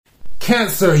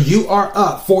Cancer, you are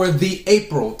up for the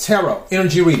April Tarot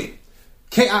Energy Reading.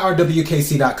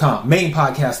 KIRWKC.com, main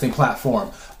podcasting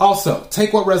platform. Also,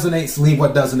 take what resonates, leave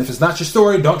what doesn't. If it's not your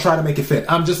story, don't try to make it fit.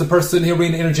 I'm just a person sitting here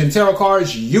reading energy and tarot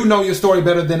cards. You know your story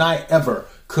better than I ever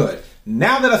could.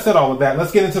 Now that I said all of that,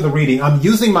 let's get into the reading. I'm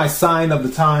using my Sign of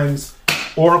the Times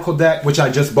Oracle deck, which I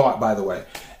just bought, by the way.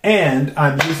 And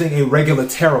I'm using a regular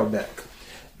tarot deck.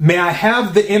 May I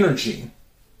have the energy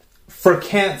for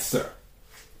Cancer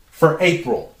for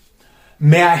April?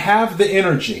 May I have the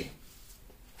energy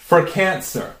for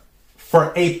Cancer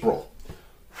for April?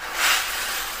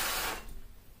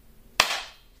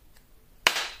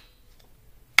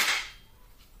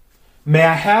 May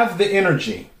I have the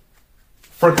energy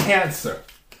for Cancer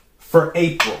for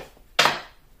April?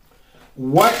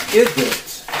 What is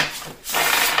it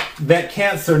that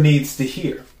Cancer needs to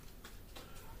hear?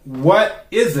 What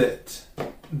is it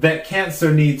that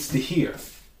Cancer needs to hear?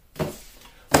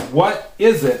 What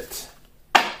is it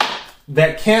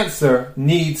that Cancer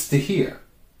needs to hear?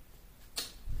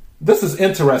 This is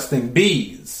interesting.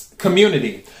 Bees,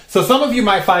 community. So some of you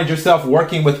might find yourself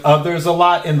working with others a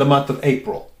lot in the month of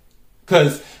April.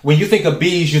 Because when you think of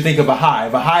bees, you think of a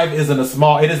hive. A hive isn't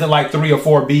it isn't like 3 or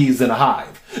 4 bees in a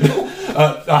hive.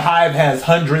 A hive has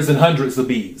hundreds and hundreds of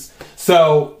bees.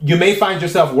 So you may find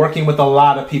yourself working with a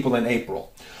lot of people in April.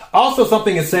 Also,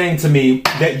 something is saying to me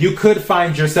that you could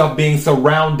find yourself being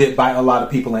surrounded by a lot of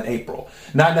people in April.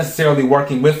 Not necessarily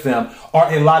working with them, or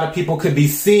a lot of people could be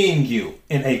seeing you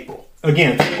in April.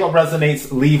 Again, take what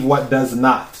resonates, leave what does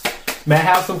not. May I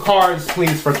have some cards,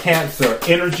 please, for Cancer?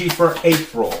 Energy for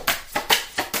April.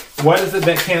 What is it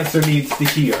that Cancer needs to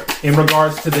hear in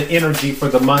regards to the energy for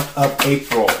the month of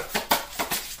April?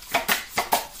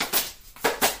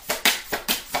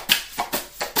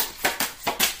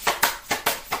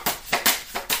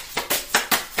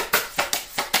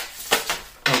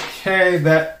 Okay,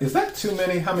 is that too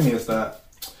many? How many is that?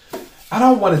 I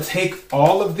don't want to take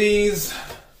all of these.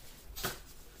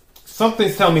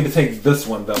 Something's telling me to take this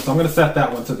one, though, so I'm going to set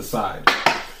that one to the side.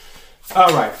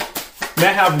 All right. May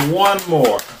I have one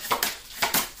more?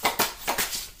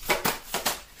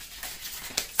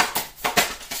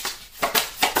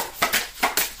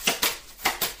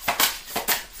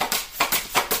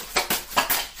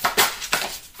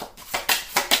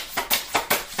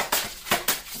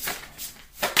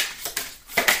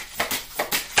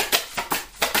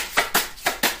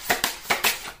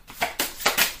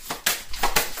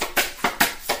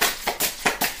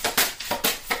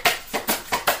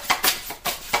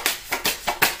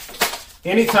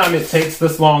 Anytime it takes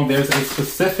this long, there's a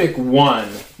specific one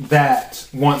that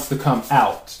wants to come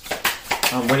out.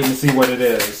 I'm waiting to see what it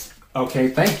is. Okay,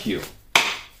 thank you.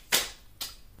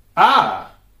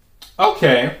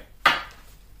 Okay.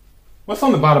 What's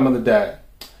on the bottom of the deck?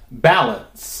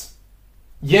 Balance.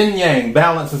 Yin yang,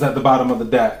 balance is at the bottom of the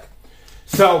deck.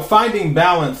 So finding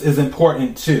balance is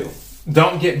important too.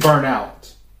 Don't get burnt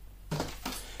out.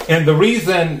 And the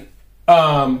reason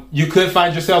you could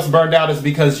find yourself burned out is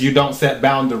because you don't set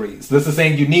boundaries. This is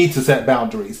saying you need to set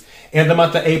boundaries. In the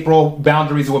month of April,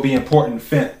 boundaries will be important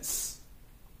fence.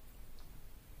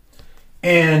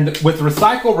 And with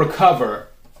Recycle Recover,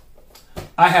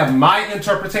 I have my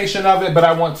interpretation of it, but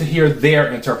I want to hear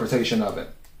their interpretation of it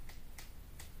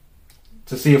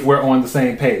to see if we're on the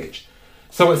same page.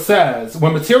 So it says,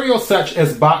 when materials such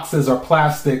as boxes or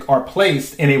plastic are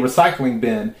placed in a recycling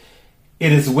bin,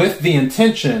 it is with the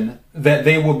intention that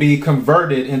they will be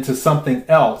converted into something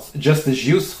else just as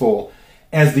useful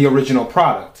as the original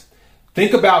product.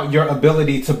 Think about your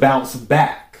ability to bounce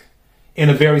back in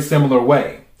a very similar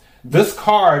way. This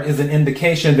card is an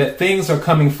indication that things are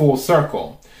coming full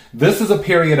circle. This is a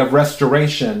period of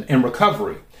restoration and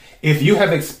recovery. If you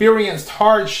have experienced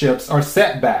hardships or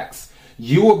setbacks,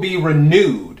 you will be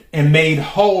renewed and made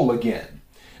whole again.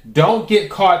 Don't get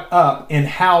caught up in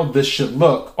how this should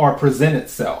look or present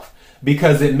itself,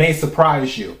 because it may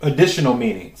surprise you. Additional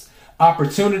meanings: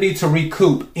 opportunity to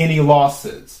recoup any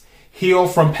losses, heal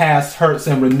from past hurts,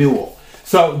 and renewal.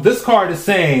 So this card is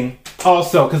saying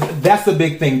also, because that's a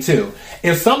big thing too.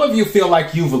 If some of you feel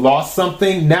like you've lost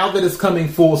something, now that it's coming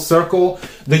full circle,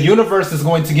 the universe is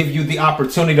going to give you the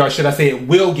opportunity, or should I say it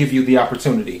will give you the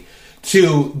opportunity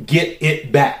to get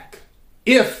it back,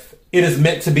 if it is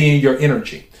meant to be in your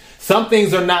energy. Some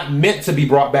things are not meant to be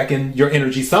brought back in your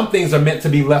energy. Some things are meant to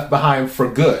be left behind for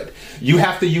good. You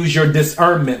have to use your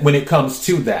discernment when it comes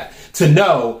to that, to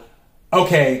know,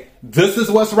 okay, this is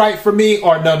what's right for me,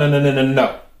 or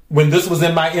no. When this was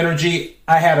in my energy,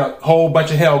 I had a whole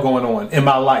bunch of hell going on in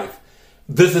my life.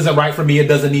 This isn't right for me. It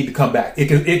doesn't need to come back.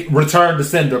 It return to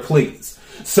sender, please.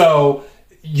 So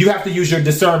you have to use your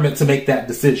discernment to make that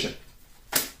decision.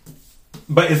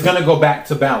 but it's going to go back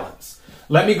to balance.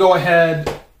 Let me go ahead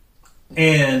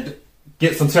and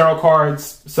get some tarot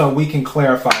cards so we can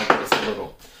clarify this a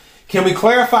little. Can we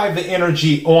clarify the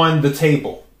energy on the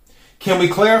table? Can we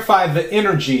clarify the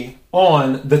energy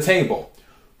on the table?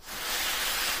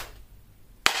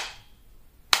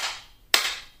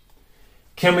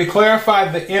 Can we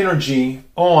clarify the energy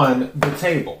on the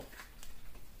table?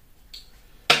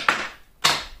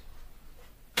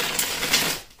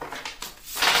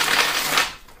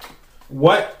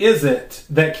 What is it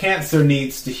that Cancer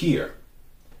needs to hear?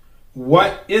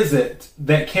 What is it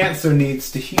that Cancer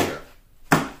needs to hear?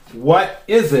 What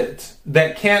is it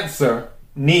that Cancer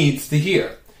needs to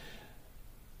hear?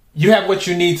 You have what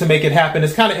you need to make it happen.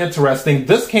 It's kind of interesting.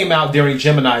 This came out during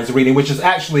Gemini's reading, which is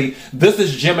actually, this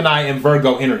is Gemini and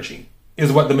Virgo energy,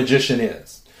 is what the Magician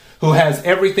is, who has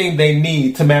everything they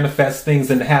need to manifest things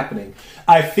into happening.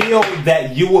 I feel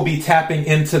that you will be tapping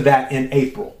into that in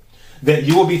April. That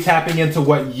you will be tapping into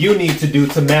what you need to do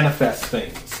to manifest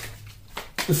things.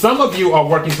 Some of you are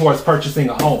working towards purchasing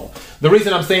a home. The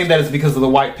reason I'm saying that is because of the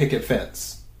white picket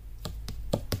fence.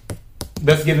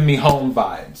 That's giving me home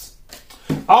vibes.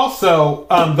 Also,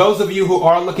 those of you who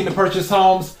are looking to purchase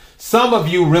homes, some of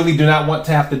you really do not want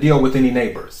to have to deal with any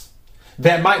neighbors.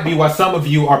 That might be why some of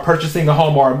you are purchasing a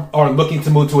home or are looking to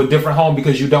move to a different home,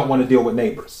 because you don't want to deal with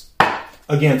neighbors.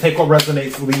 Again, take what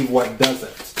resonates, leave what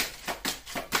doesn't.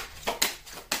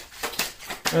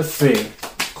 Let's see.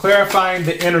 Clarifying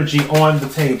the energy on the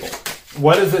table.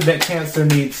 What is it that Cancer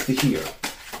needs to hear?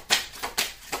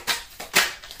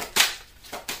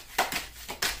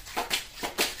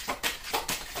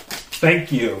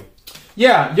 Thank you.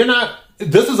 Yeah, you're not...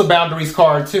 This is a boundaries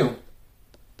card too.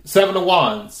 7 of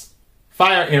Wands.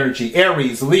 Fire energy.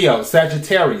 Aries, Leo,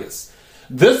 Sagittarius.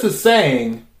 This is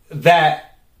saying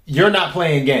that you're not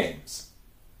playing games.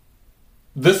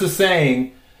 This is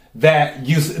saying that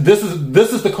this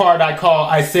is the card I call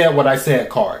I said what I said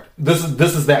card. This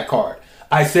is that card.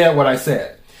 I said what I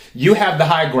said. You have the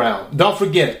high ground. Don't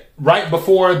forget, right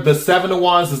before the 7 of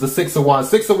Wands is the 6 of Wands.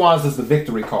 6 of Wands is the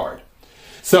victory card.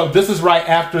 So this is right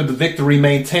after the victory,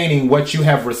 maintaining what you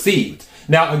have received.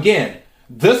 Now again,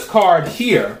 this card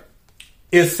here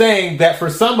is saying that for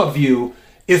some of you,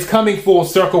 it's coming full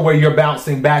circle where you're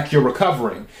bouncing back, you're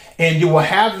recovering, and you will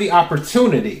have the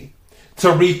opportunity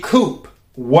to recoup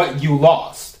what you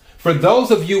lost. For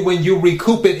those of you, when you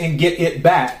recoup it and get it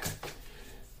back,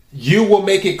 you will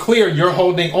make it clear you're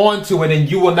holding on to it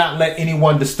and you will not let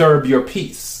anyone disturb your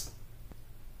peace,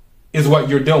 is what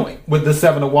you're doing with the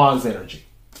 7 of Wands energy.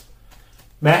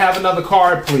 May I have another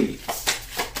card, please?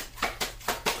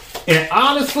 And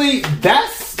honestly,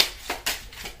 that's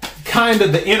kind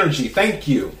of the energy. Thank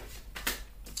you.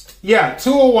 Yeah,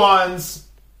 2 of Wands.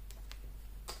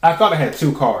 I thought I had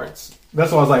 2 cards.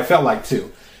 That's why I was like, felt like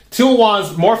 2. 2 of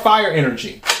Wands, more fire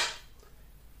energy.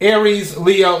 Aries,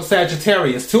 Leo,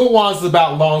 Sagittarius. 2 of Wands is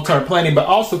about long-term planning, but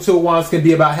also 2 of Wands can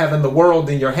be about having the world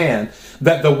in your hand.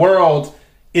 That the world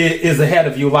is ahead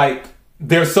of you. Like,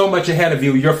 there's so much ahead of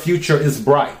you. Your future is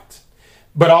bright.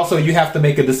 But also you have to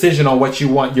make a decision on what you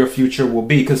want your future will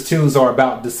be, because 2s are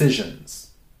about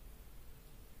decisions.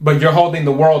 But you're holding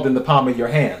the world in the palm of your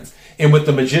hands. And with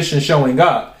the Magician showing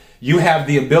up, you have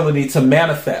the ability to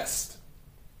manifest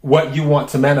what you want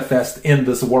to manifest in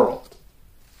this world.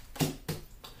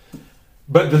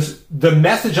 But the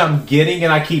message I'm getting,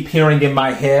 and I keep hearing in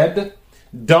my head,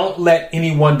 don't let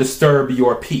anyone disturb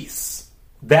your peace.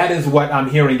 That is what I'm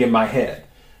hearing in my head.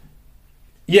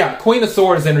 Yeah, Queen of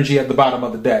Swords energy at the bottom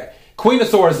of the deck. Queen of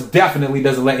Swords definitely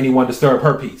doesn't let anyone disturb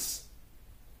her peace.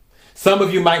 Some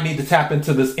of you might need to tap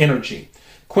into this energy.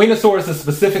 Queen of Swords is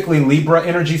specifically Libra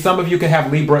energy. Some of you can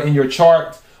have Libra in your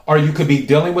chart, or you could be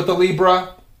dealing with a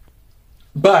Libra.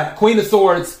 But Queen of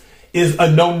Swords is a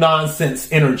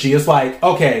no-nonsense energy. It's like,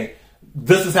 okay,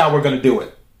 this is how we're going to do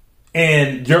it.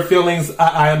 And your feelings,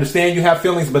 I understand you have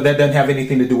feelings, but that doesn't have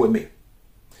anything to do with me.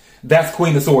 That's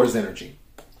Queen of Swords energy.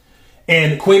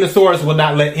 And Queen of Swords will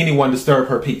not let anyone disturb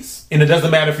her peace. And it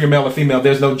doesn't matter if you're male or female.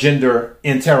 There's no gender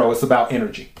in tarot. It's about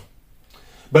energy.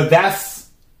 But that's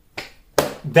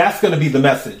going to be the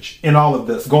message in all of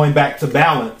this. Going back to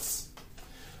balance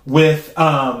with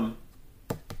the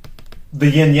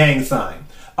yin-yang sign.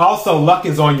 Also, luck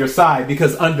is on your side,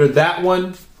 because under that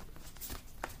one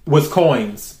was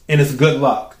coins, and it's good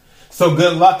luck. So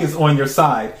good luck is on your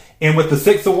side. And with the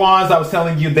 6 of Wands, I was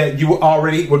telling you that you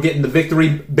already were getting the victory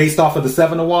based off of the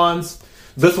 7 of Wands.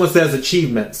 This one says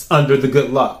achievements under the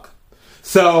good luck.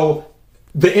 So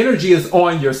the energy is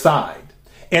on your side.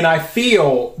 And I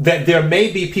feel that there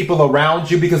may be people around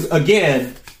you, because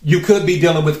again, You could be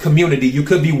dealing with community. You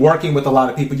could be working with a lot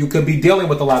of people. You could be dealing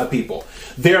with a lot of people.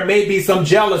 There may be some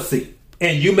jealousy,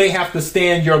 and you may have to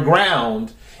stand your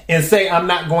ground and say, I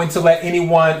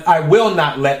will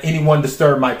not let anyone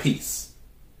disturb my peace.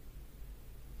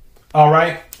 All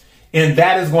right? And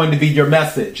that is going to be your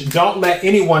message. Don't let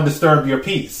anyone disturb your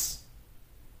peace.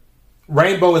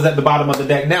 Rainbow is at the bottom of the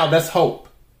deck. Now, that's hope.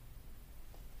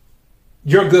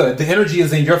 You're good. The energy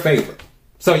is in your favor.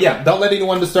 So yeah, don't let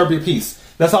anyone disturb your peace.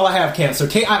 That's all I have, Cancer.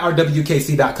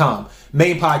 KIRWKC.com.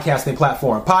 Main podcasting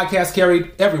platform. Podcast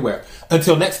carried everywhere.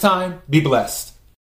 Until next time, be blessed.